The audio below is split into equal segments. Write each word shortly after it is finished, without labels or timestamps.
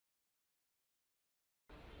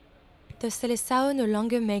The Selecao no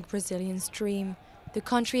longer make Brazilians dream. The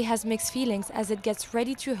country has mixed feelings as it gets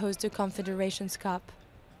ready to host the Confederations Cup.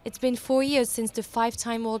 It's been 4 years since the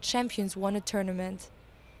 5-time world champions won a tournament.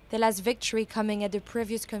 Their last victory coming at the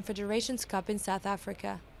previous Confederations Cup in South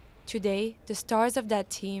Africa. Today, the stars of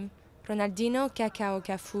that team, Ronaldinho, Kaká,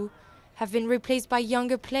 Cafu, have been replaced by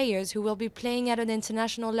younger players who will be playing at an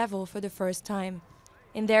international level for the first time.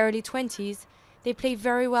 In their early 20s, they play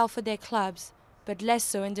very well for their clubs, but less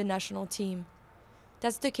so in the national team.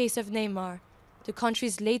 That's the case of Neymar, the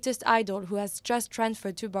country's latest idol who has just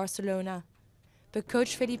transferred to Barcelona. But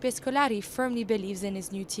coach Felipe Scolari firmly believes in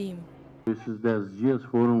his new team.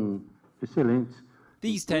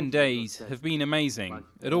 These 10 days have been amazing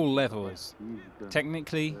at all levels.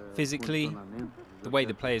 Technically, physically, the way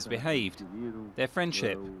the players behaved, their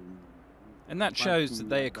friendship. And that shows that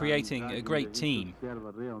they are creating a great team.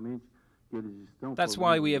 That's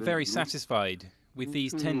why we are very satisfied with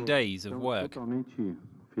these 10 days of work.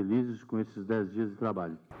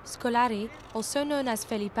 Scolari, also known as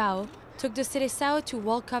Selecao, took the Selecao to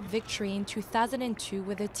World Cup victory in 2002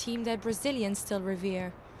 with a team that Brazilians still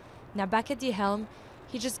revere. Now back at the helm,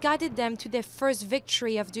 he just guided them to their first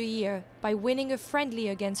victory of the year by winning a friendly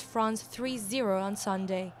against France 3-0 on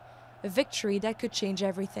Sunday. A victory that could change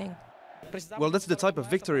everything. Well, that's the type of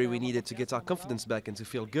victory we needed to get our confidence back and to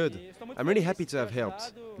feel good. I'm really happy to have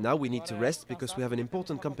helped. Now we need to rest because we have an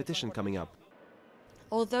important competition coming up.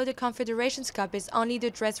 Although the Confederations Cup is only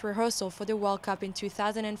the dress rehearsal for the World Cup in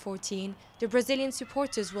 2014, the Brazilian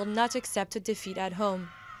supporters will not accept a defeat at home.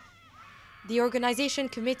 The organization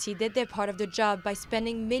committee did their part of the job by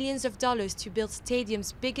spending millions of dollars to build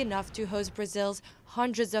stadiums big enough to host Brazil's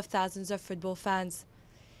hundreds of thousands of football fans.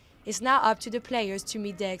 It's now up to the players to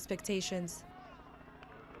meet their expectations.